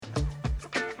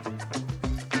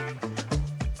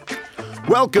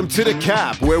Welcome to The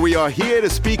Cap, where we are here to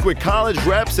speak with college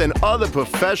reps and other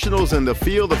professionals in the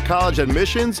field of college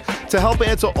admissions to help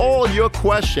answer all your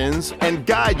questions and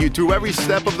guide you through every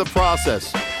step of the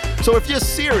process. So if you're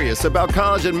serious about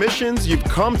college admissions, you've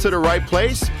come to the right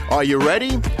place. Are you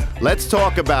ready? Let's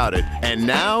talk about it. And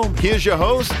now, here's your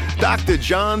host, Dr.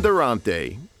 John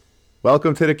Durante.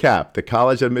 Welcome to The Cap, the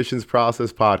College Admissions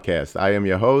Process Podcast. I am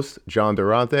your host, John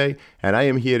Durante, and I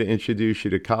am here to introduce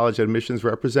you to college admissions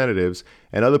representatives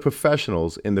and other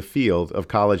professionals in the field of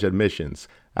college admissions.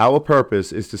 Our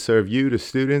purpose is to serve you, the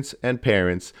students and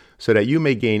parents, so that you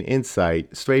may gain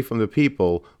insight straight from the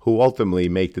people who ultimately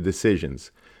make the decisions.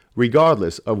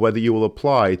 Regardless of whether you will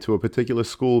apply to a particular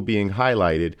school being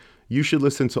highlighted, you should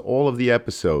listen to all of the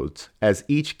episodes, as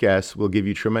each guest will give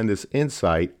you tremendous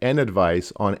insight and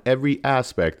advice on every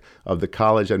aspect of the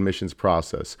college admissions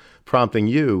process, prompting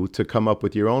you to come up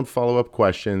with your own follow-up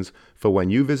questions for when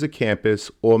you visit campus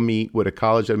or meet with a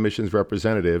college admissions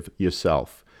representative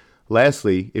yourself.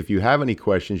 Lastly, if you have any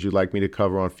questions you'd like me to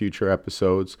cover on future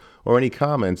episodes or any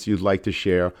comments you'd like to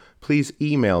share, please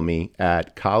email me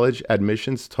at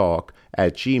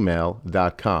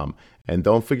collegeadmissionstalk@gmail.com. And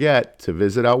don't forget to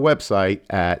visit our website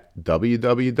at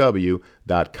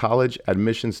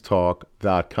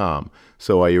www.collegeadmissionstalk.com.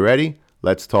 So are you ready?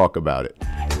 Let's talk about it.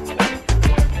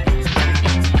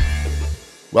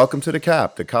 Welcome to The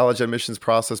Cap, the College Admissions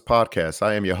Process Podcast.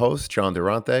 I am your host, John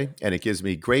Durante, and it gives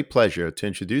me great pleasure to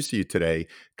introduce to you today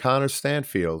Connor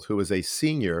Stanfield, who is a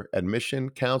senior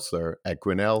admission counselor at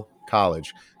Grinnell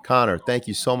College. Connor, thank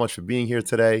you so much for being here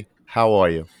today. How are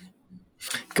you?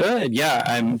 Good. Yeah,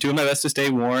 I'm doing my best to stay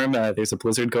warm. There's a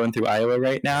blizzard going through Iowa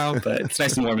right now, but it's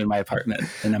nice and warm in my apartment,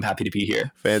 and I'm happy to be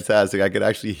here. Fantastic. I could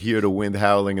actually hear the wind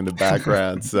howling in the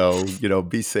background, so,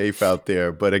 be safe out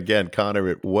there. But again,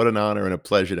 Connor, what an honor and a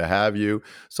pleasure to have you.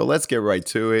 So let's get right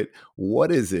to it.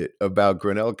 What is it about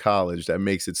Grinnell College that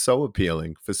makes it so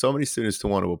appealing for so many students to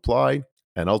want to apply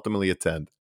and ultimately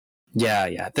attend?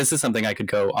 Yeah. This is something I could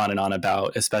go on and on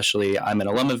about, especially I'm an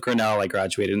alum of Grinnell. I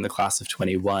graduated in the class of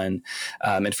 21.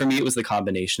 And for me, it was the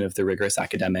combination of the rigorous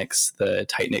academics, the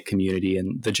tight-knit community,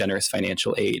 and the generous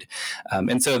financial aid.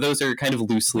 And so those are kind of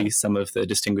loosely some of the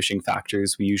distinguishing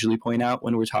factors we usually point out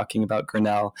when we're talking about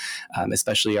Grinnell,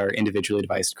 especially our individually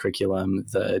advised curriculum,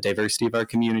 the diversity of our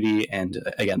community,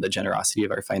 and again, the generosity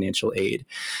of our financial aid.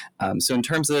 So in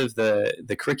terms of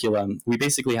the curriculum, we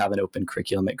basically have an open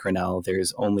curriculum at Grinnell.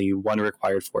 There's only one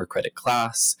required 4-credit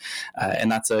class,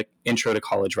 and that's an intro to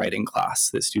college writing class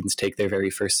that students take their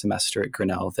very first semester at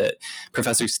Grinnell that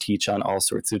professors teach on all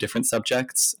sorts of different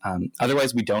subjects.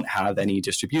 Otherwise, we don't have any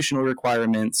distributional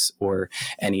requirements or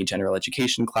any general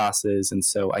education classes, and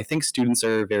so I think students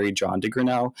are very drawn to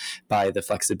Grinnell by the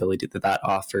flexibility that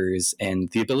offers and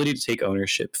the ability to take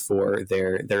ownership for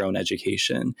their own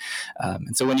education.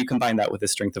 And so when you combine that with the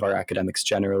strength of our academics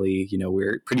generally,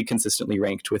 we're pretty consistently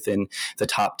ranked within the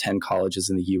top 10 colleges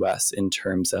in the U.S. in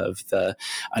terms of the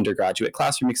undergraduate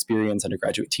classroom experience,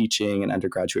 undergraduate teaching, and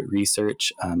undergraduate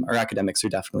research. Our academics are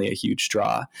definitely a huge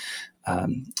draw.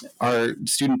 Our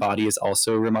student body is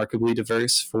also remarkably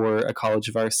diverse for a college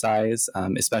of our size,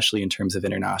 especially in terms of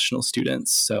international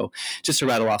students. So just to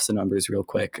rattle off some numbers real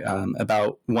quick,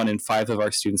 about 1 in 5 of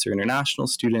our students are international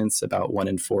students, about 1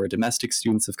 in 4 are domestic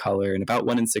students of color, and about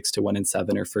 1 in 6 to 1 in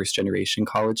 7 are first-generation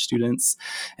college students.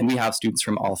 And we have students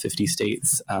from all 50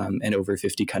 states and over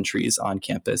 50 countries on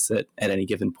campus at any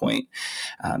given point.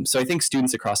 So I think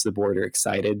students across the board are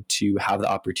excited to have the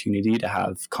opportunity to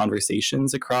have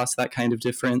conversations across that kind of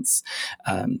difference.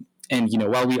 And,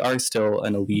 while we are still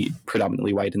an elite,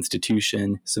 predominantly white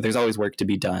institution, so there's always work to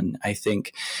be done, I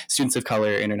think students of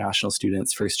color, international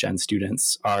students, first-gen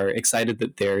students are excited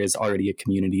that there is already a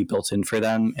community built in for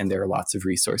them, and there are lots of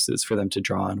resources for them to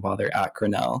draw on while they're at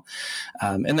Grinnell.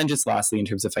 And then just lastly, in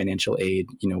terms of financial aid,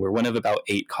 we're one of about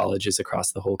 8 colleges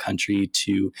across the whole country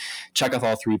to check off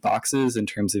all 3 boxes in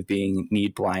terms of being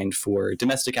need blind for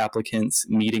domestic applicants,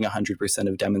 meeting 100%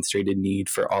 of demonstrated need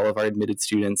for all of our admitted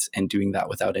students, and doing that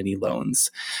without any loans.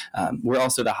 We're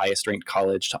also the highest ranked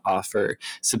college to offer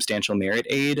substantial merit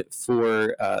aid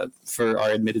for our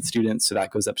admitted students. So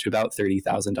that goes up to about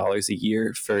 $30,000 a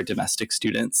year for domestic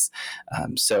students.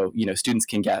 So, students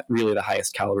can get really the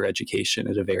highest caliber education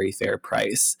at a very fair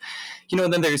price.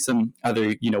 And then there's some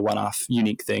other, one-off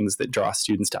unique things that draw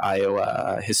students to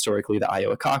Iowa. Historically, the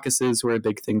Iowa caucuses were a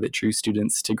big thing that drew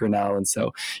students to Grinnell. And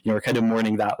so, we're kind of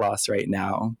mourning that loss right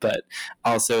now. But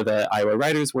also the Iowa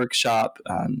Writers Workshop,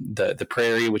 the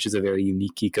Prairie, which is a very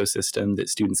unique ecosystem that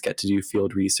students get to do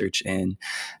field research in.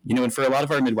 And for a lot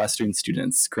of our Midwestern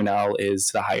students, Grinnell is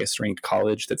the highest ranked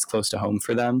college that's close to home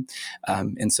for them.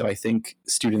 And so I think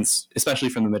students, especially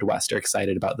from the Midwest, are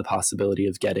excited about the possibility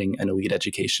of getting an elite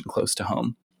education close to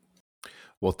home.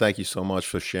 Well, thank you so much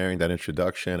for sharing that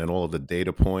introduction and all of the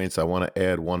data points. I want to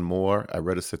add one more. I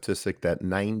read a statistic that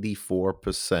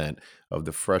 94% of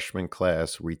the freshman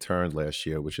class returned last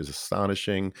year, which is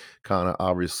astonishing. Kind of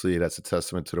obviously, that's a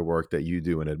testament to the work that you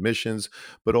do in admissions,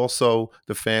 but also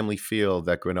the family feel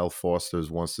that Grinnell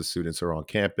fosters once the students are on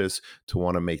campus to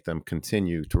want to make them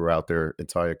continue throughout their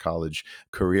entire college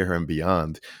career and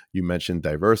beyond. You mentioned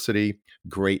diversity,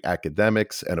 great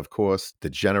academics, and of course, the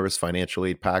generous financial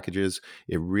aid packages.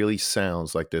 It really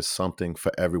sounds like there's something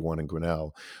for everyone in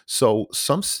Grinnell. So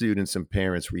some students and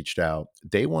parents reached out.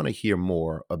 They want to hear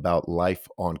more about life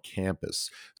on campus.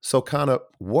 So Connor,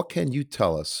 what can you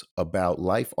tell us about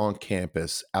life on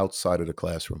campus outside of the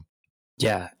classroom?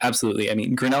 Yeah, absolutely. I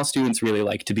mean, Grinnell students really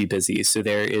like to be busy, so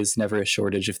there is never a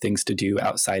shortage of things to do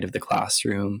outside of the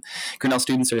classroom. Grinnell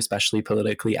students are especially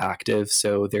politically active,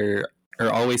 so there are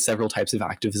always several types of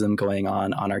activism going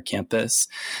on our campus.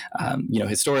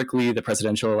 Historically, the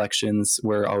presidential elections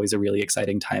were always a really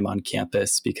exciting time on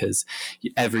campus because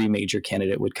every major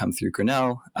candidate would come through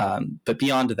Grinnell. But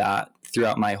beyond that,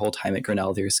 throughout my whole time at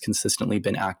Grinnell, there's consistently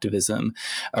been activism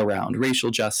around racial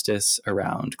justice,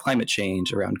 around climate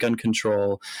change, around gun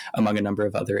control, among a number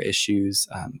of other issues.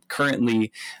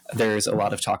 Currently, there's a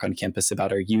lot of talk on campus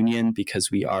about our union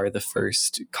because we are the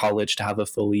first college to have a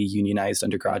fully unionized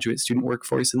undergraduate student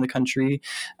workforce in the country,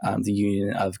 the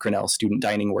Union of Grinnell Student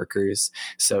Dining Workers.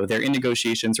 So they're in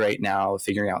negotiations right now,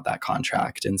 figuring out that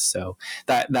contract. And so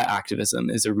that activism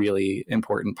is a really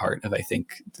important part of, I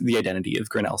think, the identity of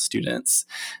Grinnell students.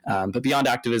 But beyond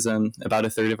activism, about a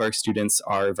third of our students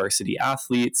are varsity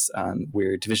athletes.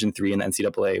 We're Division III in the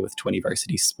NCAA with 20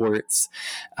 varsity sports,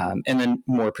 and then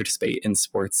more participate in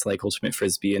sports like ultimate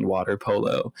frisbee and water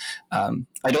polo.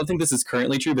 I don't think this is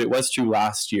currently true, but it was true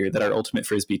last year that our ultimate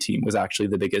frisbee team was actually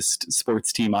the biggest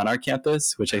sports team on our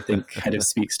campus, which I think kind of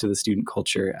speaks to the student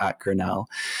culture at Grinnell.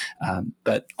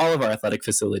 But all of our athletic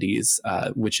facilities,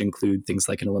 which include things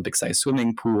like an Olympic-sized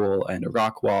swimming pool and a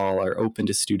rock wall, are open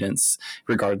to students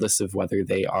regardless of whether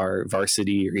they are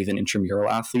varsity or even intramural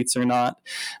athletes or not.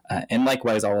 And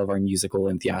likewise, all of our musical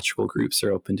and theatrical groups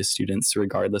are open to students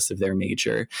regardless of their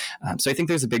major. So I think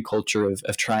there's a big culture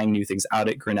of trying new things out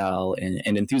at Grinnell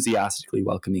and enthusiastically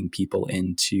welcoming people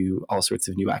into all sorts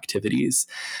of new activities.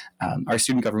 Our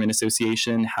Student Government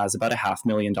Association has about a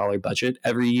 $500,000 budget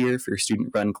every year for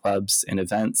student-run clubs and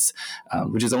events,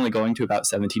 which is only going to about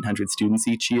 1,700 students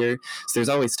each year. So there's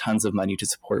always tons of money to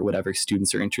support whatever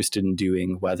students are interested in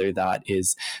doing, whether that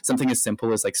is something as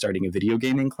simple as like starting a video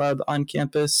gaming club on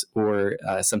campus or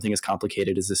something as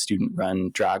complicated as a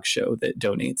student-run drag show that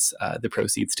donates the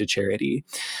proceeds to charity.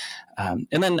 And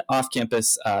then off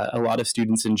campus, a lot of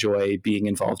students enjoy being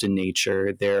involved in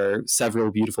nature. There are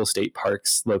several beautiful state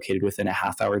parks located within a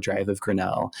half-hour drive of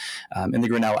Grinnell. And the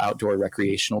Grinnell Outdoor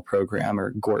Recreational Program,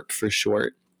 or GORP for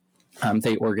short,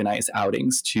 they organize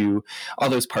outings to all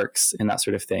those parks and that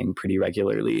sort of thing pretty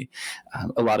regularly.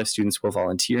 A lot of students will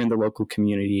volunteer in the local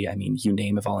community. I mean, you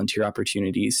name a volunteer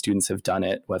opportunity, students have done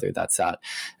it, whether that's at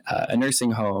a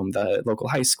nursing home, the local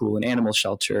high school, an animal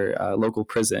shelter, local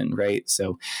prison, right?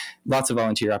 So lots of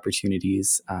volunteer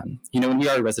opportunities. And we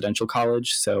are a residential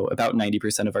college, so about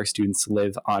 90% of our students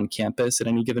live on campus at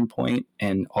any given point,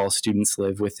 and all students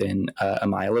live within a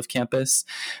mile of campus.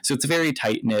 So it's a very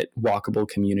tight-knit, walkable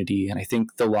community. And I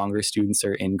think the longer students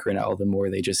are in Grinnell, the more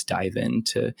they just dive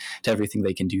into everything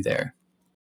they can do there.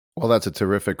 Well, that's a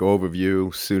terrific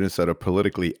overview. Students that are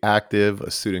politically active,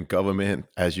 a student government,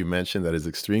 as you mentioned, that is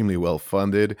extremely well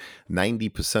funded.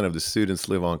 90% of the students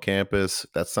live on campus.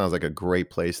 That sounds like a great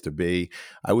place to be.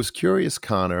 I was curious,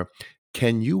 Connor,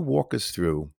 can you walk us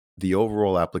through the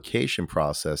overall application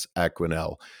process at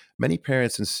Grinnell? Many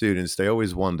parents and students, they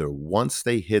always wonder, once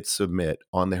they hit submit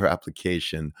on their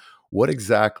application, what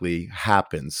exactly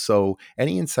happens? So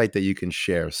any insight that you can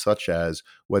share, such as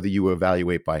whether you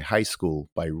evaluate by high school,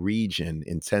 by region,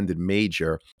 intended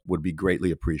major, would be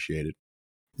greatly appreciated.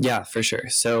 Yeah, for sure.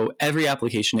 So every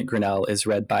application at Grinnell is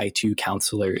read by two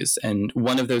counselors, and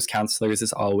one of those counselors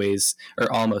is always,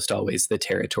 or almost always, the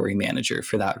territory manager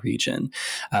for that region.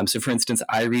 So for instance,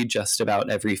 I read just about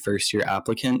every first-year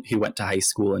applicant who went to high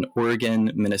school in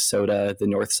Oregon, Minnesota, the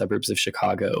north suburbs of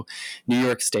Chicago, New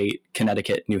York State,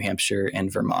 Connecticut, New Hampshire,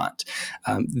 and Vermont.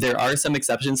 There are some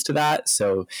exceptions to that.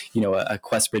 So, a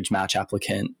Questbridge match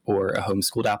applicant or a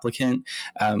homeschooled applicant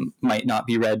might not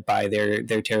be read by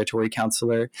their territory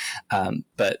counselor. there.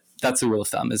 But that's a rule of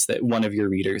thumb, is that one of your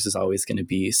readers is always going to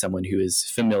be someone who is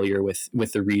familiar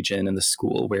with the region and the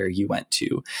school where you went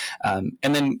to. And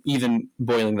then even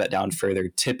boiling that down further,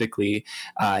 typically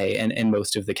I and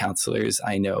most of the counselors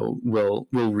I know will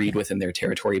read within their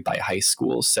territory by high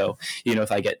school. So,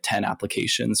 if I get 10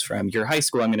 applications from your high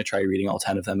school, I'm going to try reading all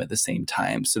 10 of them at the same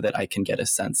time so that I can get a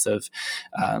sense of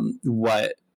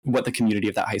what the community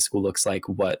of that high school looks like,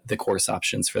 what the course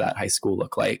options for that high school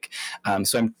look like.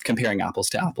 So I'm comparing apples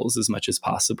to apples as much as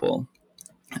possible.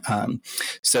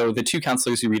 So the two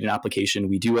counselors who read an application,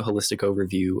 we do a holistic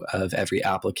overview of every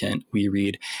applicant. We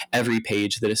read every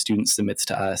page that a student submits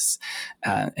to us,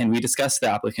 and we discuss the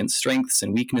applicant's strengths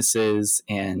and weaknesses,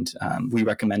 and we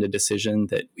recommend a decision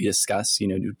that we discuss.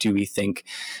 Do we think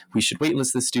we should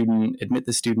waitlist the student, admit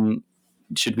the student?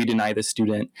 Should we deny the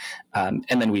student? And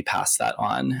then we pass that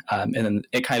on. And then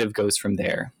it kind of goes from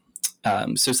there.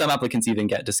 So some applicants even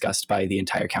get discussed by the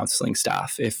entire counseling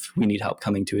staff if we need help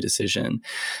coming to a decision.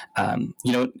 At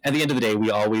the end of the day, we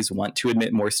always want to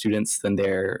admit more students than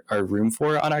there are room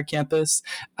for on our campus.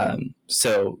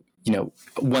 So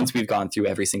once we've gone through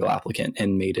every single applicant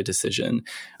and made a decision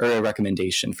or a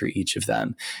recommendation for each of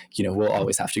them, we'll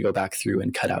always have to go back through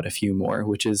and cut out a few more,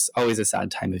 which is always a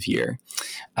sad time of year.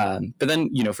 But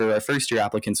then, for our first year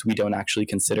applicants, we don't actually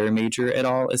consider a major at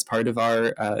all as part of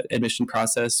our admission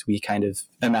process. We kind of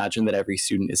imagine that every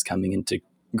student is coming into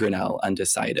Grinnell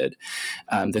undecided.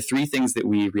 The three things that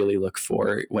we really look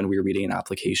for when we're reading an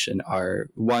application are: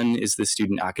 one, is the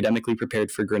student academically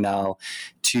prepared for Grinnell?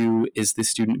 Two, is the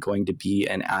student going to be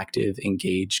an active,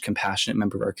 engaged, compassionate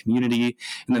member of our community?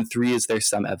 And then three, is there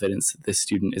some evidence that the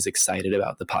student is excited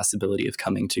about the possibility of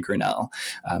coming to Grinnell?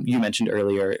 You mentioned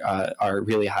earlier our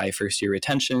really high first year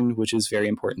retention, which is very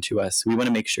important to us. We want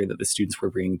to make sure that the students we're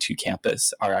bringing to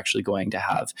campus are actually going to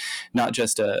have not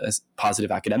just a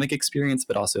positive academic experience,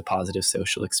 but also a positive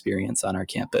social experience on our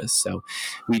campus. So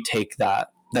we take that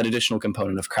additional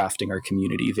component of crafting our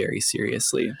community very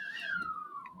seriously.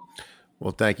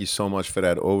 Well, thank you so much for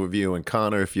that overview. And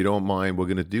Connor, if you don't mind, we're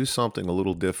going to do something a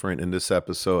little different in this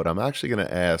episode. I'm actually going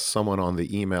to ask someone on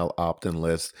the email opt-in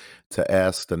list to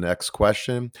ask the next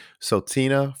question. So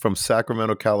Tina from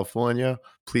Sacramento, California,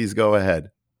 please go ahead.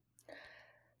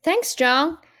 Thanks,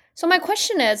 John. So my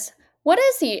question is, what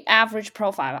is the average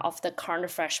profile of the current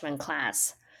freshman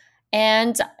class?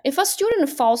 And if a student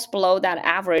falls below that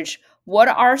average, what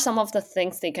are some of the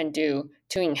things they can do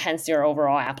to enhance their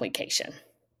overall application?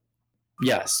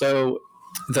 Yeah, so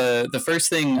the first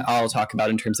thing I'll talk about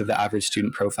in terms of the average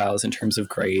student profiles, in terms of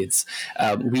grades,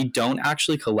 we don't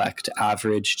actually collect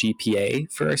average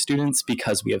GPA for our students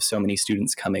because we have so many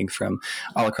students coming from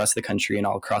all across the country and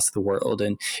all across the world.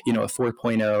 And, a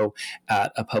 4.0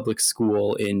 at a public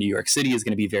school in New York City is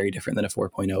going to be very different than a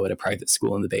 4.0 at a private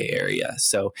school in the Bay Area.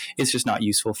 So it's just not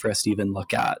useful for us to even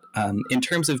look at. In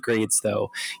terms of grades, though,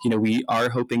 we are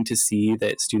hoping to see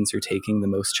that students are taking the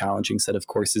most challenging set of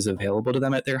courses available to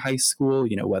them at their high school,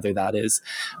 whether that is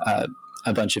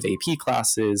a bunch of AP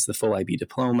classes, the full IB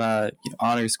diploma,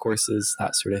 honors courses,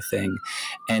 that sort of thing.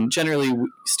 And generally,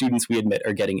 students we admit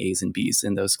are getting A's and B's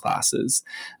in those classes.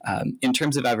 In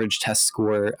terms of average test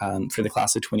score for the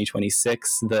class of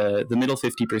 2026, the middle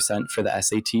 50% for the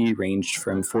SAT ranged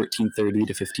from 1430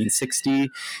 to 1560,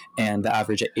 and the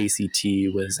average ACT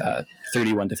was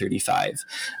 31 to 35.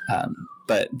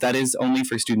 But that is only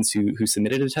for students who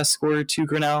submitted a test score to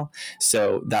Grinnell,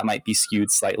 so that might be skewed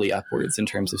slightly upwards in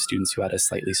terms of students who had a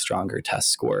slightly stronger test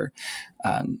score.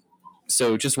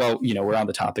 So just while we're on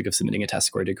the topic of submitting a test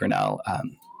score to Grinnell,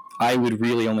 I would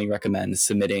really only recommend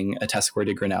submitting a test score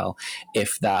to Grinnell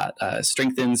if that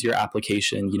strengthens your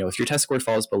application. If your test score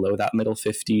falls below that middle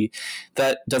 50,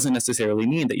 that doesn't necessarily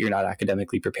mean that you're not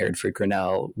academically prepared for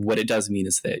Grinnell. What it does mean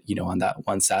is that, on that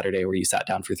one Saturday where you sat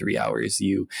down for 3 hours,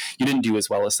 you didn't do as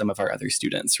well as some of our other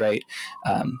students, right?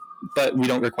 But we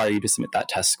don't require you to submit that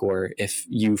test score. If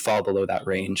you fall below that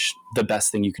range, the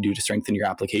best thing you can do to strengthen your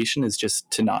application is just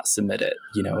to not submit it.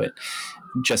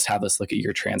 Just have us look at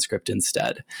your transcript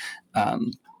instead.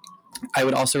 I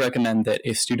would also recommend that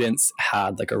if students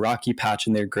had like a rocky patch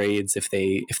in their grades, if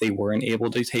they weren't able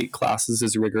to take classes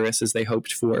as rigorous as they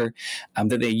hoped for,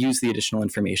 that they use the additional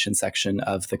information section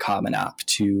of the Common App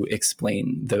to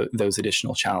explain those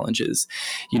additional challenges.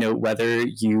 Whether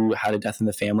you had a death in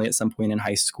the family at some point in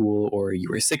high school, or you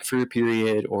were sick for a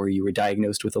period, or you were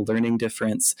diagnosed with a learning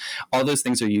difference, all those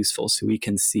things are useful so we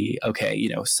can see, okay,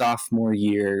 sophomore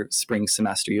year, spring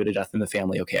semester, you had a death in the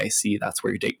family. Okay, I see that's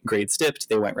where your grades dipped.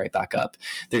 They went right back back up,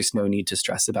 there's no need to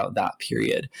stress about that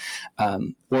period.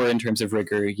 Or in terms of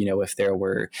rigor, if there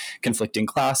were conflicting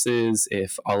classes,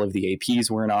 if all of the APs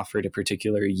weren't offered a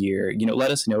particular year,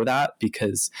 let us know that,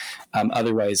 because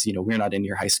otherwise, we're not in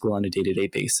your high school on a day-to-day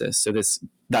basis. So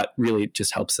that really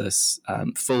just helps us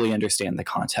fully understand the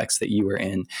context that you were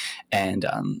in, and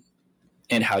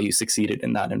how you succeeded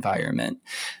in that environment.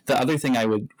 The other thing I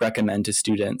would recommend to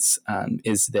students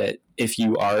is that if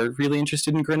you are really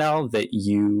interested in Grinnell, that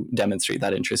you demonstrate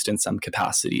that interest in some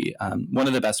capacity. One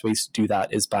of the best ways to do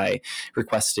that is by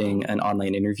requesting an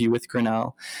online interview with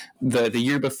Grinnell. The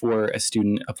year before a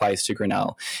student applies to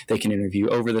Grinnell, they can interview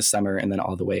over the summer and then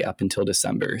all the way up until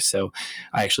December. So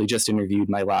I actually just interviewed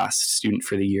my last student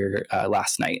for the year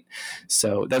last night.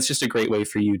 So that's just a great way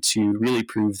for you to really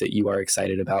prove that you are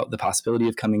excited about the possibility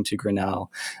of coming to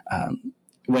Grinnell.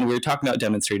 When we're talking about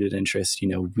demonstrated interest,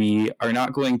 we are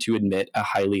not going to admit a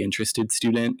highly interested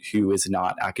student who is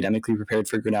not academically prepared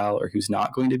for Grinnell or who's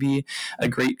not going to be a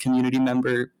great community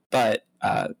member. But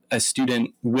a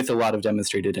student with a lot of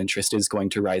demonstrated interest is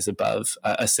going to rise above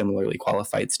a similarly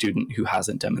qualified student who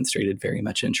hasn't demonstrated very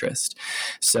much interest.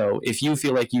 So if you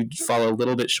feel like you fall a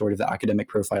little bit short of the academic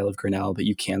profile of Grinnell, but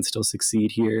you can still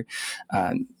succeed here,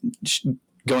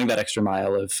 going that extra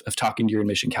mile of talking to your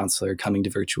admission counselor, coming to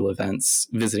virtual events,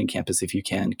 visiting campus if you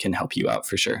can help you out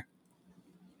for sure.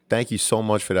 Thank you so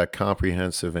much for that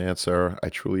comprehensive answer. I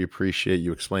truly appreciate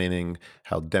you explaining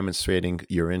how demonstrating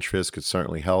your interest could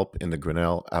certainly help in the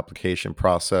Grinnell application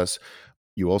process.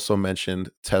 You also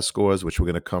mentioned test scores, which we're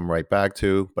going to come right back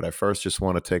to. But I first just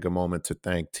want to take a moment to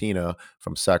thank Tina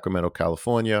from Sacramento,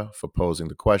 California, for posing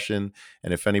the question.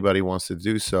 And if anybody wants to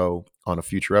do so on a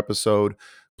future episode,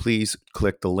 please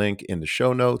click the link in the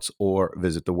show notes or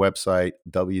visit the website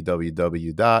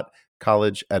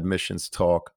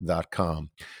www.collegeadmissionstalk.com.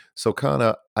 So,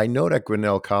 Kana, I know that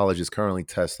Grinnell College is currently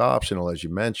test optional, as you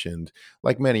mentioned,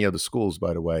 like many other schools,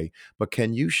 by the way. But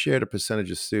can you share the percentage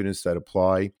of students that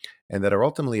apply and that are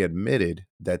ultimately admitted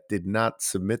that did not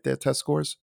submit their test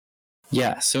scores?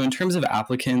 Yeah, so in terms of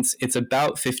applicants, it's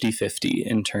about 50-50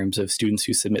 in terms of students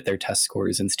who submit their test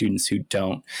scores and students who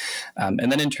don't.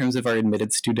 And then in terms of our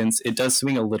admitted students, it does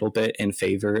swing a little bit in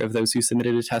favor of those who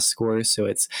submitted a test score. So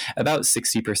it's about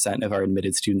 60% of our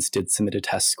admitted students did submit a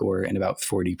test score and about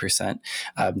 40%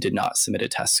 did not submit a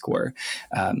test score.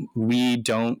 We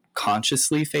don't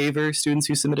consciously favor students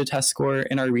who submit a test score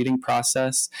in our reading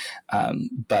process,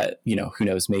 but who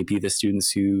knows, maybe the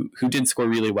students who did score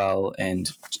really well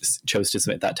and just chose to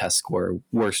submit that test score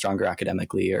were stronger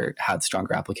academically or had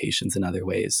stronger applications in other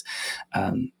ways.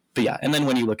 But yeah, and then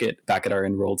when you look back at our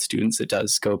enrolled students, it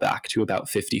does go back to about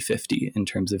 50-50 in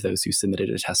terms of those who submitted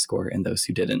a test score and those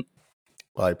who didn't.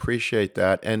 Well, I appreciate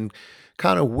that. And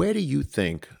Connor, where do you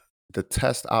think the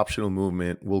test optional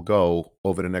movement will go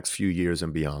over the next few years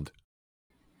and beyond?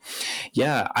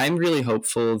 Yeah, I'm really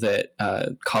hopeful that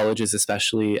colleges,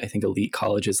 especially I think elite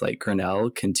colleges like Grinnell,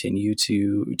 continue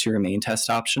to remain test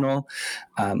optional.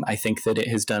 I think that it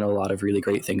has done a lot of really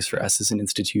great things for us as an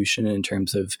institution in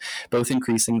terms of both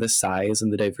increasing the size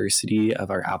and the diversity of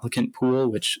our applicant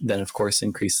pool, which then of course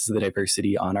increases the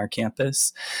diversity on our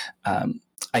campus.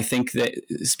 I think that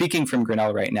speaking from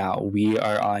Grinnell right now, we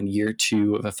are on year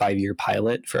 2 of a 5-year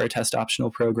pilot for our test optional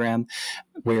program,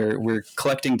 where we're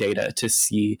collecting data to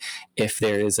see if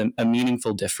there is a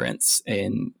meaningful difference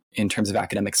in terms of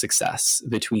academic success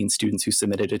between students who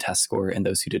submitted a test score and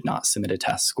those who did not submit a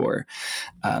test score.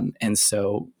 And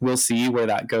so we'll see where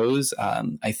that goes.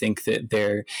 I think that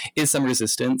there is some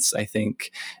resistance, I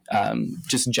think,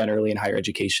 just generally in higher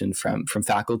education from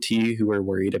faculty who are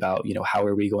worried about, how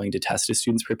are we going to test a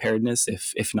student's preparedness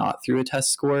if not through a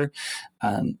test score?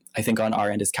 I think on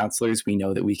our end as counselors, we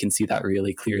know that we can see that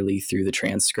really clearly through the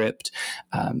transcript.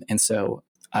 And so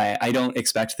I don't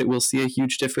expect that we'll see a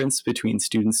huge difference between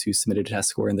students who submitted a test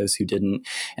score and those who didn't.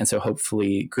 And so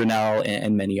hopefully Grinnell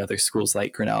and many other schools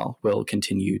like Grinnell will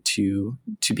continue to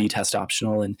be test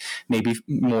optional, and maybe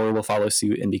more will follow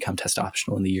suit and become test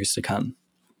optional in the years to come.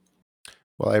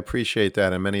 Well, I appreciate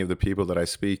that. And many of the people that I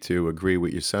speak to agree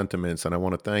with your sentiments. And I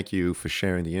want to thank you for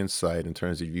sharing the insight in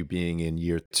terms of you being in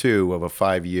year 2 of a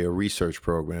 5-year research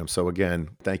program. So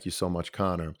again, thank you so much,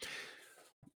 Connor.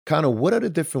 Connor, what are the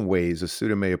different ways a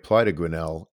student may apply to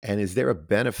Grinnell? And is there a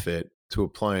benefit to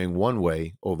applying one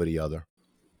way over the other?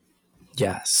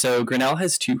 Yeah, so Grinnell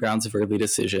has 2 rounds of early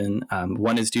decision.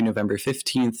 One is due November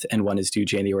 15th and one is due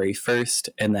January 1st.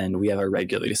 And then we have our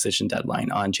regular decision deadline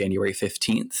on January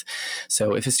 15th.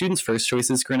 So if a student's first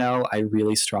choice is Grinnell, I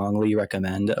really strongly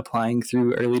recommend applying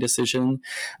through early decision.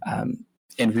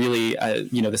 And really,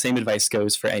 the same advice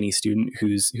goes for any student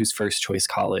whose first choice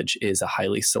college is a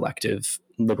highly selective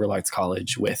liberal arts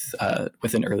college with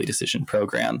an early decision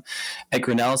program. At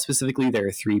Grinnell specifically, there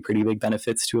are three pretty big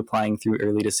benefits to applying through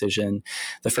early decision.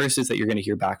 The first is that you're going to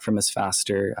hear back from us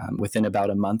faster within about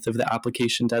a month of the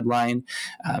application deadline,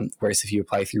 whereas if you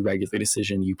apply through regular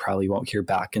decision, you probably won't hear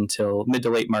back until mid to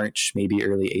late March, maybe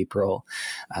early April.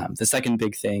 The second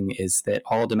big thing is that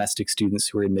all domestic students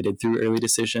who are admitted through early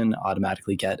decision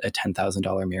automatically get a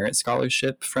 $10,000 merit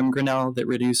scholarship from Grinnell that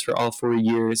renews for all 4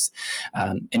 years,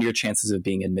 and your chances of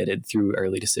being admitted through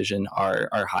early decision are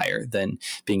higher than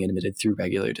being admitted through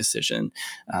regular decision.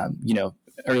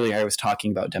 Earlier I was talking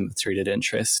about demonstrated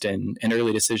interest, and an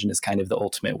early decision is kind of the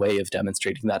ultimate way of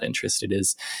demonstrating that interest. It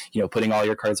is, putting all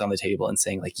your cards on the table and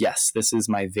saying like, yes, this is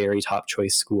my very top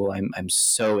choice school. I'm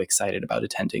so excited about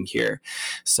attending here.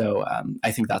 So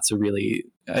I think that's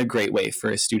a great way for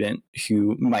a student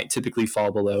who might typically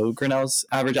fall below Grinnell's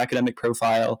average academic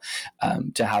profile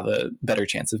to have a better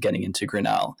chance of getting into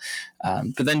Grinnell.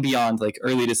 But then beyond like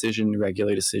early decision,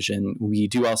 regular decision, we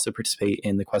do also participate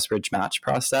in the Questbridge match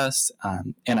process.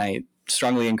 And I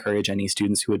strongly encourage any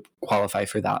students who would qualify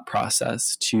for that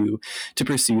process to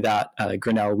pursue that.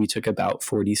 Grinnell, we took about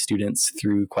 40 students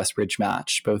through Questbridge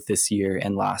Match, both this year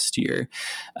and last year.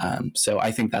 So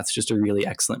I think that's just a really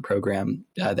excellent program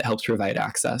that helps provide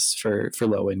access for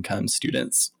low-income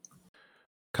students.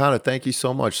 Connor, thank you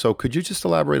so much. So could you just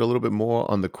elaborate a little bit more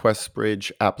on the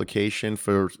Questbridge application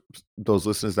for those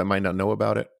listeners that might not know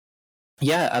about it?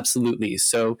 Yeah, absolutely.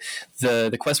 So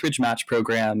the Questbridge Match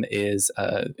program is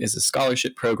a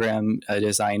scholarship program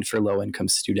designed for low-income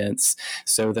students.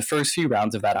 So the first few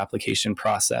rounds of that application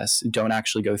process don't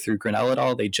actually go through Grinnell at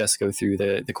all. They just go through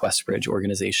the Questbridge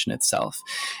organization itself.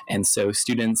 And so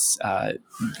students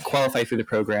qualify for the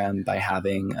program by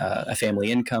having a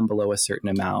family income below a certain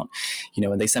amount,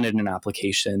 and they send in an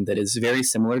application that is very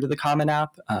similar to the Common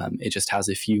App. It just has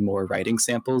a few more writing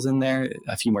samples in there,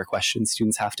 a few more questions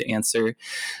students have to answer.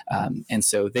 And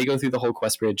so they go through the whole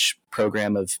Questbridge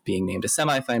program of being named a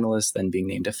semifinalist, then being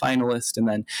named a finalist. And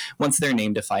then once they're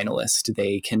named a finalist,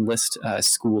 they can list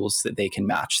schools that they can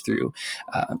match through.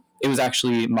 It was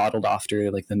actually modeled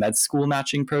after like the med school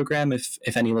matching program, if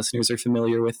any listeners are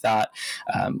familiar with that,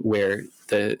 where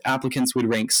the applicants would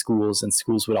rank schools and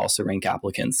schools would also rank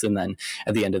applicants. And then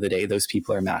at the end of the day, those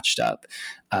people are matched up.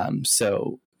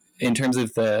 So in terms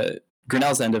of the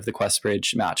Grinnell's end of the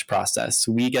Questbridge match process,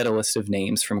 we get a list of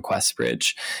names from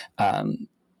Questbridge.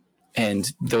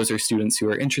 And those are students who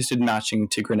are interested in matching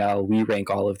to Grinnell. We rank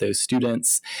all of those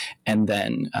students. And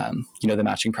then, the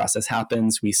matching process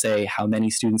happens. We say how many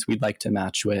students we'd like to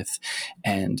match with.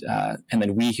 And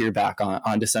then we hear back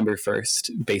on December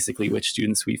 1st, basically which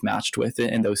students we've matched with.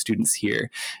 And those students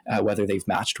hear whether they've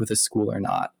matched with a school or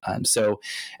not. So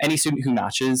any student who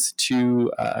matches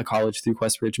to a college through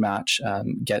Questbridge Match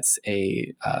gets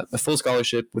a full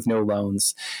scholarship with no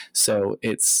loans. So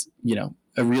it's,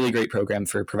 a really great program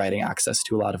for providing access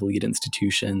to a lot of elite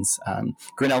institutions.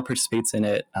 Grinnell participates in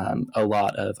it. A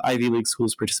lot of Ivy League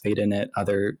schools participate in it,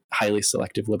 other highly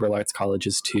selective liberal arts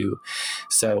colleges too.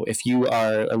 So if you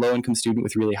are a low-income student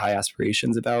with really high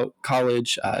aspirations about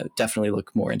college, definitely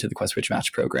look more into the Questbridge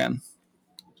Match program.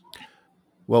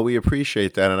 Well, we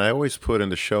appreciate that. And I always put in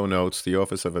the show notes the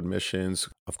Office of Admissions.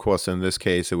 Of course, in this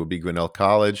case, it would be Grinnell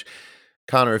College.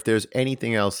 Connor, if there's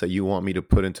anything else that you want me to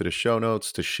put into the show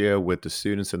notes to share with the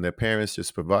students and their parents,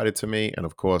 just provide it to me. And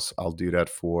of course, I'll do that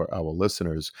for our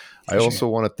listeners. I also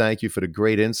want to thank you for the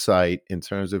great insight in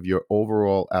terms of your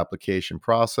overall application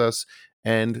process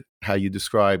and how you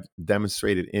described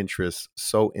demonstrated interest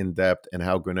so in depth, and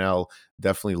how Grinnell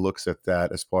definitely looks at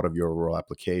that as part of your overall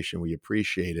application. We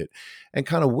appreciate it. And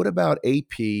kind of what about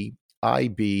AP,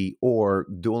 IB, or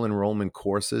dual enrollment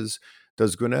courses?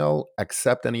 Does Grinnell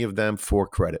accept any of them for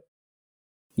credit?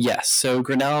 Yes. So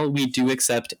Grinnell, we do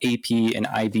accept AP and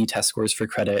IB test scores for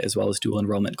credit, as well as dual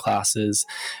enrollment classes.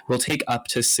 We'll take up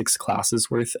to 6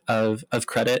 classes worth of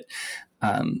credit.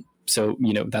 So,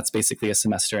 that's basically a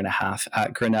semester and a half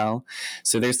at Grinnell.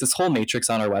 So there's this whole matrix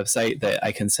on our website that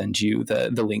I can send you the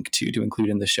link to include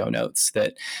in the show notes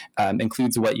that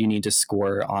includes what you need to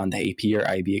score on the AP or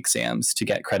IB exams to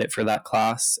get credit for that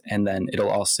class. And then it'll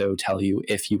also tell you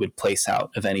if you would place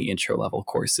out of any intro level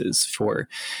courses for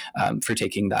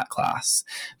taking that class.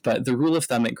 But the rule of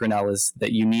thumb at Grinnell is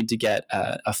that you need to get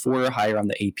a 4 or higher on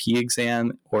the AP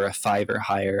exam or a 5 or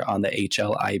higher on the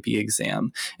HL/IB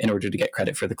exam in order to get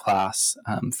credit for the class.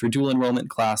 For dual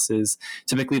enrollment classes,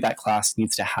 typically that class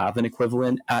needs to have an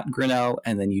equivalent at Grinnell,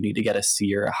 and then you need to get a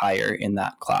C or a higher in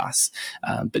that class.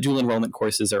 But dual enrollment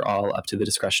courses are all up to the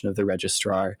discretion of the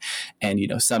registrar, and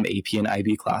some AP and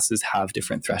IB classes have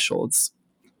different thresholds.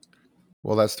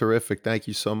 Well, that's terrific. Thank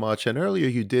you so much. And earlier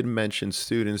you did mention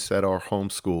students that are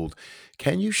homeschooled.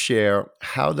 Can you share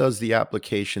how does the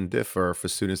application differ for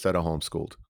students that are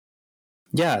homeschooled?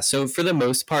 Yeah, so for the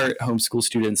most part, homeschool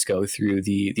students go through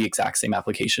the exact same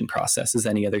application process as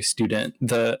any other student.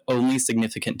 The only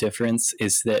significant difference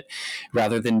is that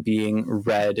rather than being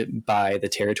read by the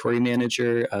territory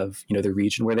manager of the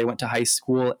region where they went to high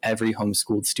school, every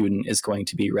homeschooled student is going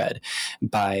to be read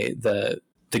by the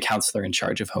counselor in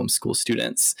charge of homeschool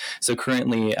students. So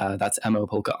currently, that's Emma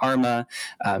Polka Arma.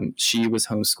 She was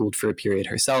homeschooled for a period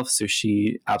herself, so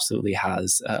she absolutely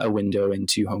has a window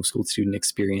into homeschooled student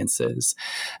experiences.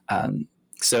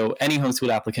 So any homeschool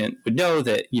applicant would know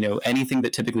that anything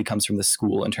that typically comes from the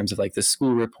school in terms of like the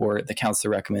school report, the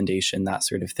counselor recommendation, that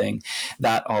sort of thing,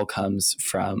 that all comes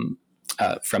from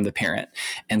the parent.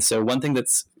 And so one thing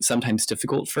that's sometimes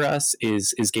difficult for us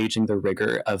is gauging the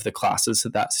rigor of the classes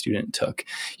that student took.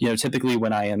 Typically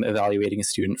when I am evaluating a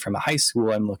student from a high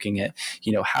school, I'm looking at,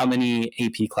 how many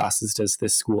AP classes does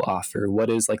this school offer? What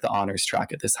is like the honors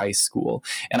track at this high school?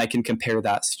 And I can compare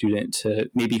that student to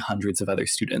maybe hundreds of other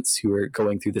students who are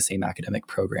going through the same academic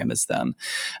program as them.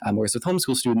 Whereas with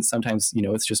homeschool students, sometimes,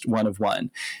 it's just one of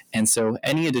one. And so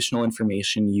any additional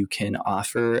information you can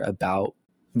offer about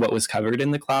what was covered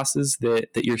in the classes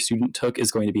that your student took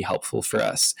is going to be helpful for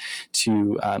us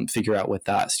to figure out what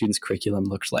that student's curriculum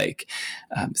looked like.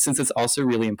 Since it's also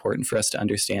really important for us to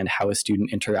understand how a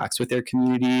student interacts with their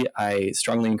community, I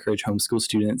strongly encourage homeschool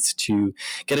students to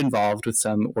get involved with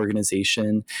some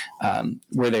organization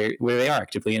where they are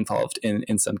actively involved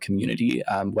in some community,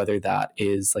 whether that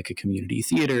is like a community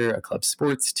theater, a club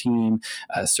sports team,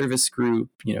 a service group,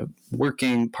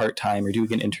 working part-time or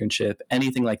doing an internship.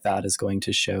 Anything like that is going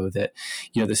to show that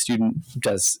the student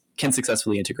can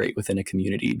successfully integrate within a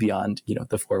community beyond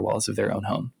the four walls of their own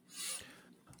home.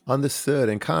 Understood.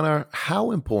 And Connor,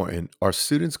 how important are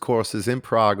students' courses in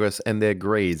progress and their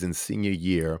grades in senior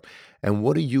year? And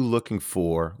what are you looking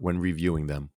for when reviewing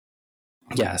them?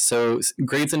 Yeah, so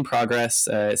grades in progress,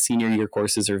 senior year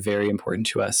courses are very important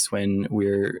to us when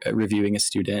we're reviewing a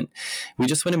student. We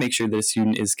just want to make sure that a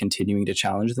student is continuing to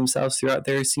challenge themselves throughout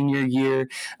their senior year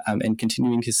and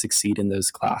continuing to succeed in those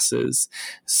classes.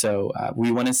 So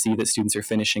we want to see that students are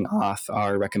finishing off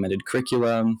our recommended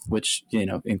curriculum, which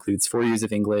includes 4 years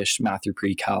of English, math through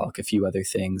pre-calc, a few other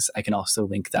things. I can also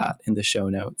link that in the show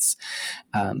notes.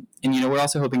 And we're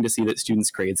also hoping to see that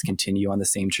students' grades continue on the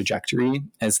same trajectory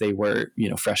as they were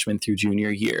freshman through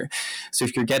junior year. So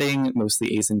if you're getting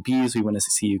mostly A's and B's, we want to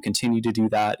see you continue to do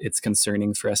that. It's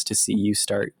concerning for us to see you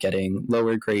start getting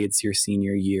lower grades your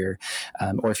senior year,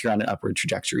 or if you're on an upward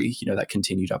trajectory, that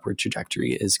continued upward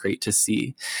trajectory is great to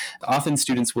see. Often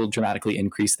students will dramatically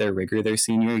increase their rigor their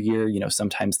senior year.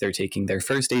 Sometimes they're taking their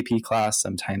first AP class,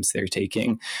 sometimes they're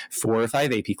taking 4 or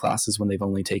 5 AP classes when they've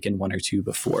only taken 1 or 2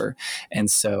 before.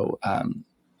 And so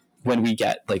when we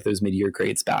get like those mid-year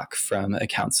grades back from a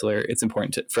counselor, it's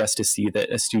important for us to see that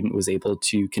a student was able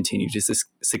to continue to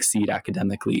succeed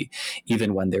academically,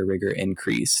 even when their rigor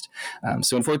increased.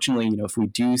 So unfortunately, if we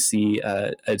do see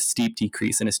a steep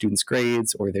decrease in a student's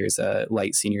grades, or there's a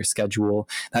light senior schedule,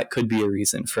 that could be a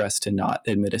reason for us to not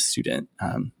admit a student.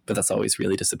 But that's always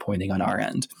really disappointing on our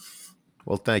end.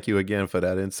 Well, thank you again for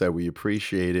that insight. We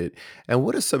appreciate it. And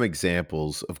what are some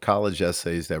examples of college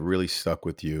essays that really stuck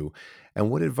with you? And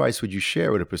what advice would you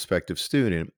share with a prospective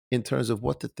student in terms of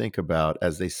what to think about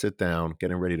as they sit down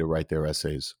getting ready to write their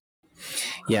essays?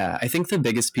 Yeah, I think the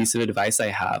biggest piece of advice I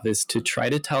have is to try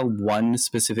to tell one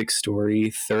specific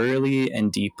story thoroughly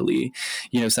and deeply.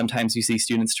 Sometimes you see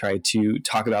students try to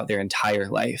talk about their entire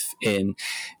life in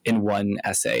one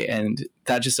essay, and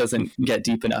that just doesn't get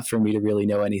deep enough for me to really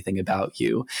know anything about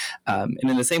you. And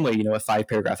in the same way, a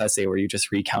 5-paragraph essay where you're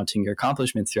just recounting your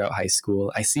accomplishments throughout high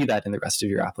school, I see that in the rest of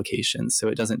your application. So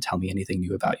it doesn't tell me anything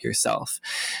new about yourself.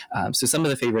 So some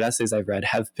of the favorite essays I've read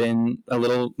have been a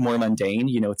little more mundane.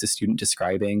 It's a student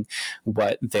describing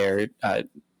what their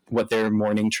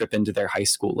morning trip into their high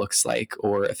school looks like,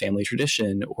 or a family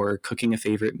tradition, or cooking a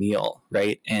favorite meal,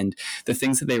 right? And the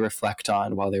things that they reflect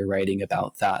on while they're writing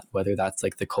about that, whether that's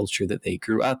like the culture that they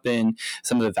grew up in,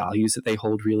 some of the values that they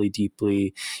hold really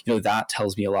deeply, that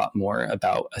tells me a lot more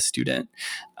about a student.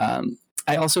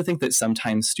 I also think that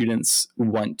sometimes students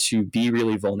want to be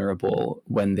really vulnerable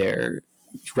when they're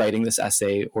writing this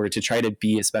essay, or to try to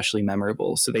be especially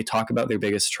memorable. So they talk about their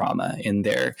biggest trauma in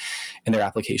their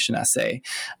application essay.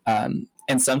 And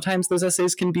sometimes those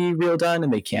essays can be real done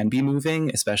and they can be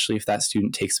moving, especially if that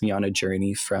student takes me on a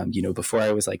journey from, before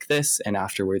I was like this and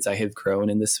afterwards I have grown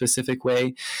in this specific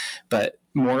way. But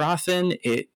more often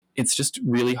it's just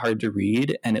really hard to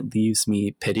read, and it leaves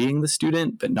me pitying the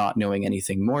student, but not knowing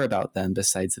anything more about them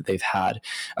besides that they've had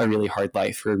a really hard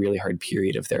life or a really hard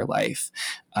period of their life.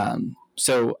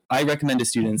 So I recommend to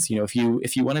students, if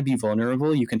you want to be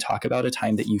vulnerable, you can talk about a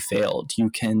time that you failed.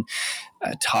 You can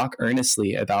talk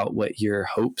earnestly about what your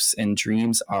hopes and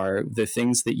dreams are, the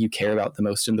things that you care about the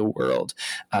most in the world,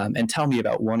 and tell me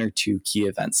about one or two key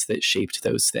events that shaped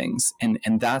those things. And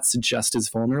that's just as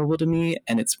vulnerable to me,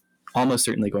 and it's almost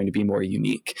certainly going to be more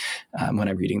unique when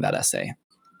I'm reading that essay.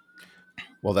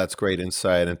 Well, that's great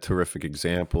insight and terrific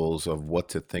examples of what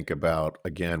to think about,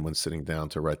 again, when sitting down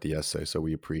to write the essay. So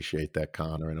we appreciate that,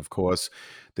 Connor. And of course,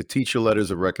 the teacher letters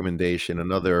of recommendation,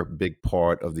 another big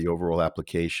part of the overall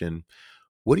application.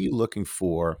 What are you looking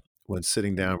for when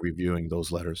sitting down reviewing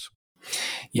those letters?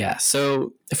 Yeah.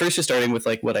 So first, just starting with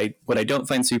like what I don't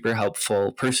find super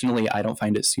helpful. Personally, I don't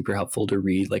find it super helpful to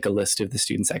read like a list of the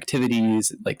students'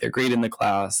 activities, like their grade in the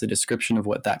class, the description of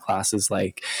what that class is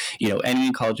like.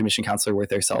 Any college admission counselor worth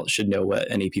their salt should know what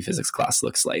an AP Physics class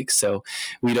looks like. So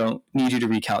we don't need you to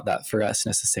recount that for us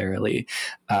necessarily.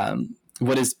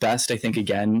 What is best, I think,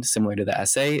 again, similar to the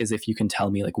essay, is if you can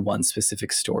tell me like one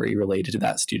specific story related to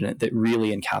that student that really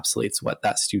encapsulates what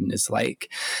that student is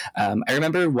like. I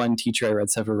remember one teacher I read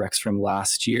several recs from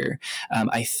last year.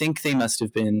 I think they must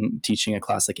have been teaching a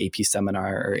class like AP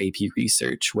Seminar or AP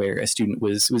Research, where a student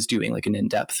was doing like an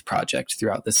in-depth project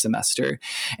throughout the semester.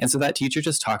 And so that teacher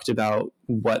just talked about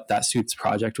what that student's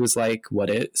project was like, what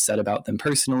it said about them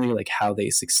personally, like how they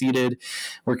succeeded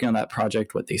working on that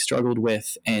project, what they struggled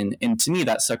with. And to me,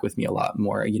 that stuck with me a lot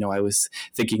more. I was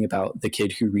thinking about the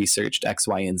kid who researched X,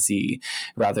 Y, and Z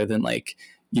rather than like,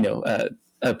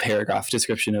 a paragraph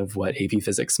description of what AP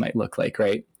Physics might look like,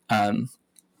 right?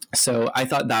 So I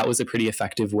thought that was a pretty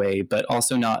effective way, but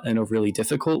also not in a really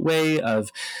difficult way of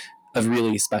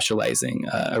really specializing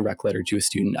a rec letter to a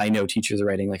student. I know teachers are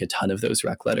writing like a ton of those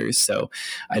rec letters, so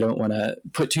I don't want to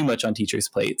put too much on teachers'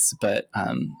 plates, but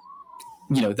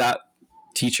that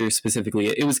teacher specifically,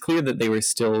 it was clear that they were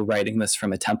still writing this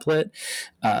from a template.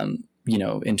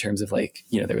 In terms of like,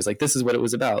 there was like, this is what it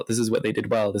was about. This is what they did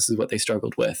well. This is what they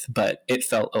struggled with. But it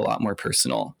felt a lot more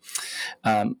personal.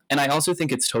 And I also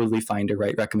think it's totally fine to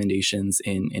write recommendations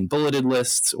in bulleted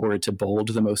lists or to bold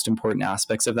the most important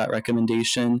aspects of that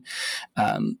recommendation.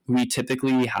 We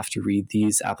typically have to read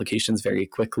these applications very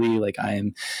quickly. Like I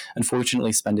am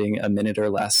unfortunately spending a minute or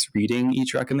less reading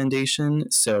each recommendation.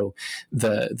 So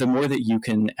the more that you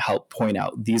can help point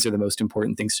out, these are the most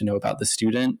important things to know about the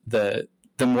student,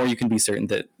 the more you can be certain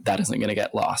that that isn't going to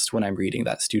get lost when I'm reading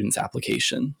that student's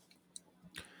application.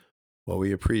 Well,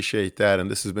 we appreciate that. And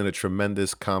this has been a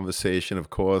tremendous conversation, of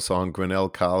course, on Grinnell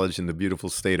College in the beautiful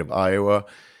state of Iowa.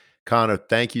 Connor,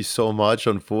 thank you so much.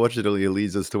 Unfortunately, it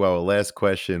leads us to our last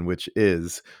question, which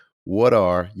is, what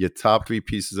are your top 3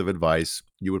 pieces of advice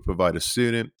you would provide a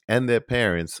student and their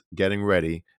parents getting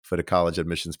ready for the college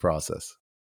admissions process?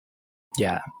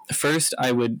 Yeah. First,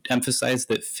 I would emphasize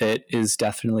that fit is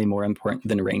definitely more important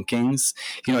than rankings.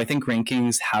 I think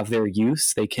rankings have their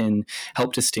use. They can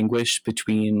help distinguish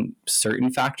between certain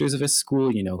factors of a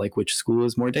school, like which school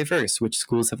is more diverse, which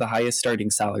schools have the highest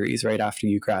starting salaries right after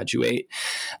you graduate.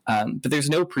 But there's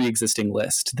no pre-existing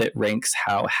list that ranks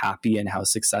how happy and how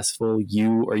successful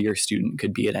you or your student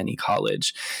could be at any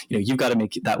college. You've got to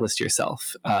make that list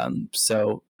yourself.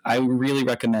 So I really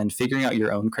recommend figuring out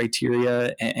your own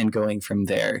criteria and going from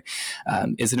there.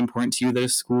 Is it important to you that a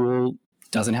school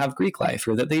doesn't have Greek life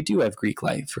or that they do have Greek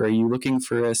life? Or are you looking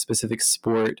for a specific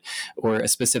sport or a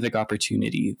specific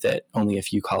opportunity that only a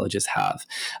few colleges have?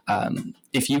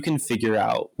 If you can figure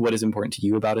out what is important to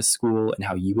you about a school and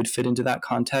how you would fit into that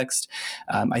context,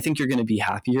 I think you're going to be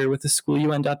happier with the school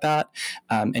you end up at.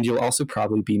 And you'll also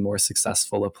probably be more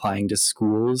successful applying to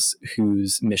schools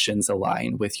whose missions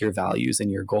align with your values and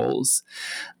your goals.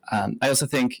 I also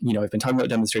think, I've been talking about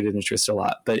demonstrated interest a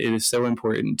lot, but it is so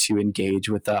important to engage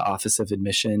with the Office of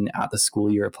Admission at the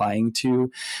school you're applying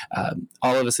to.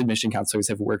 All of us admission counselors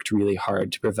have worked really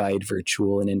hard to provide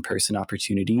virtual and in-person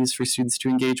opportunities for students to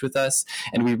engage with us,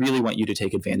 and we really want you to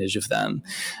take advantage of them.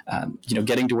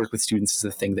 Getting to work with students is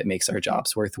the thing that makes our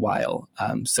jobs worthwhile.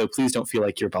 So please don't feel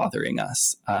like you're bothering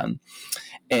us.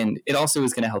 And it also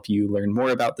is going to help you learn more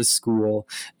about the school.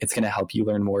 It's going to help you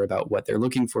learn more about what they're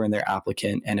looking for in their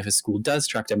applicant. And if a school does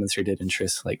track demonstrated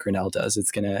interest like Grinnell does,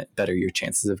 it's going to better your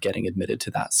chances of getting admitted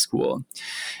to that school. And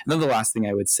then the last thing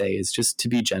I would say is just to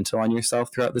be gentle on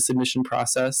yourself throughout this admission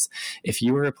process. If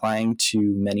you are applying to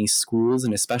many schools,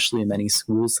 and especially many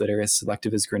schools that are as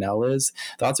selective as Grinnell is,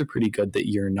 the odds are pretty good that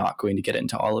you're not going to get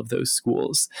into all of those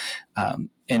schools.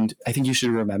 And I think you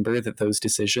should remember that those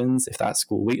decisions, if that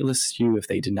school waitlists you, if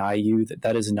they deny you,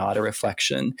 that is not a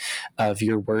reflection of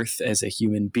your worth as a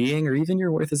human being or even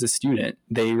your worth as a student.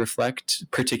 They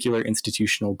reflect particular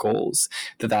institutional goals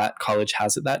that college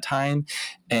has at that time.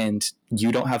 And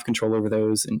you don't have control over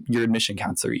those, and your admission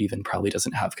counselor even probably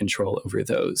doesn't have control over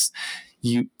those.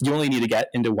 You only need to get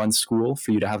into one school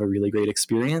for you to have a really great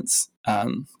experience.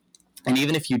 And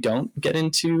even if you don't get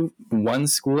into one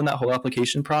school in that whole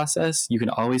application process, you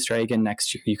can always try again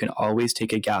next year. You can always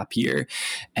take a gap year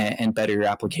and better your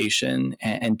application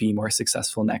and be more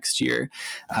successful next year.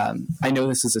 I know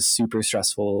this is a super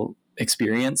stressful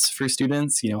experience for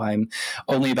students. I'm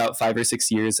only about 5 or 6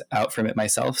 years out from it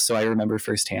myself, so I remember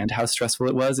firsthand how stressful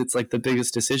it was. It's like the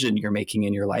biggest decision you're making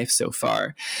in your life so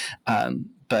far.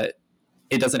 But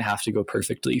it doesn't have to go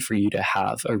perfectly for you to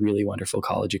have a really wonderful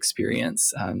college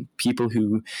experience. People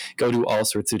who go to all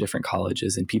sorts of different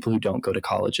colleges and people who don't go to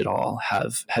college at all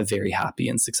have very happy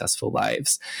and successful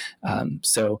lives.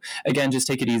 So again, just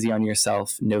take it easy on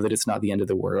yourself. Know that it's not the end of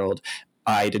the world.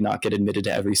 I did not get admitted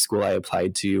to every school I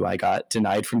applied to. I got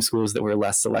denied from schools that were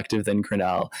less selective than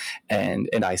Grinnell, and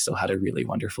I still had a really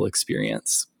wonderful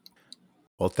experience.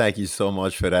 Well, thank you so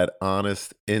much for that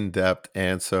honest, in-depth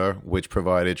answer, which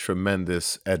provided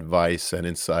tremendous advice and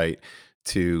insight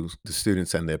to the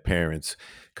students and their parents.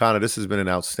 Connor, this has been an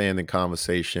outstanding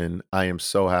conversation. I am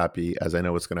so happy, as I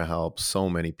know it's going to help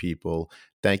so many people.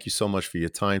 Thank you so much for your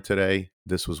time today.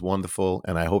 This was wonderful,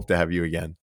 and I hope to have you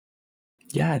again.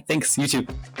 Yeah, thanks. You too.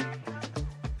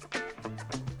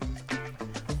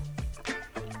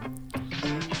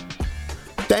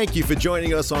 Thank you for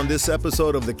joining us on this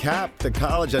episode of the CAP, the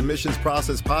College Admissions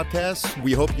Process Podcast.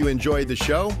 We hope you enjoyed the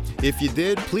show. If you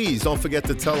did, please don't forget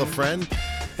to tell a friend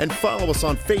and follow us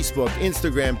on Facebook,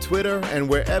 Instagram, Twitter, and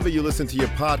wherever you listen to your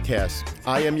podcasts.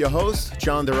 I am your host,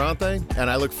 John Durante, and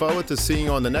I look forward to seeing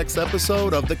you on the next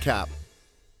episode of the CAP.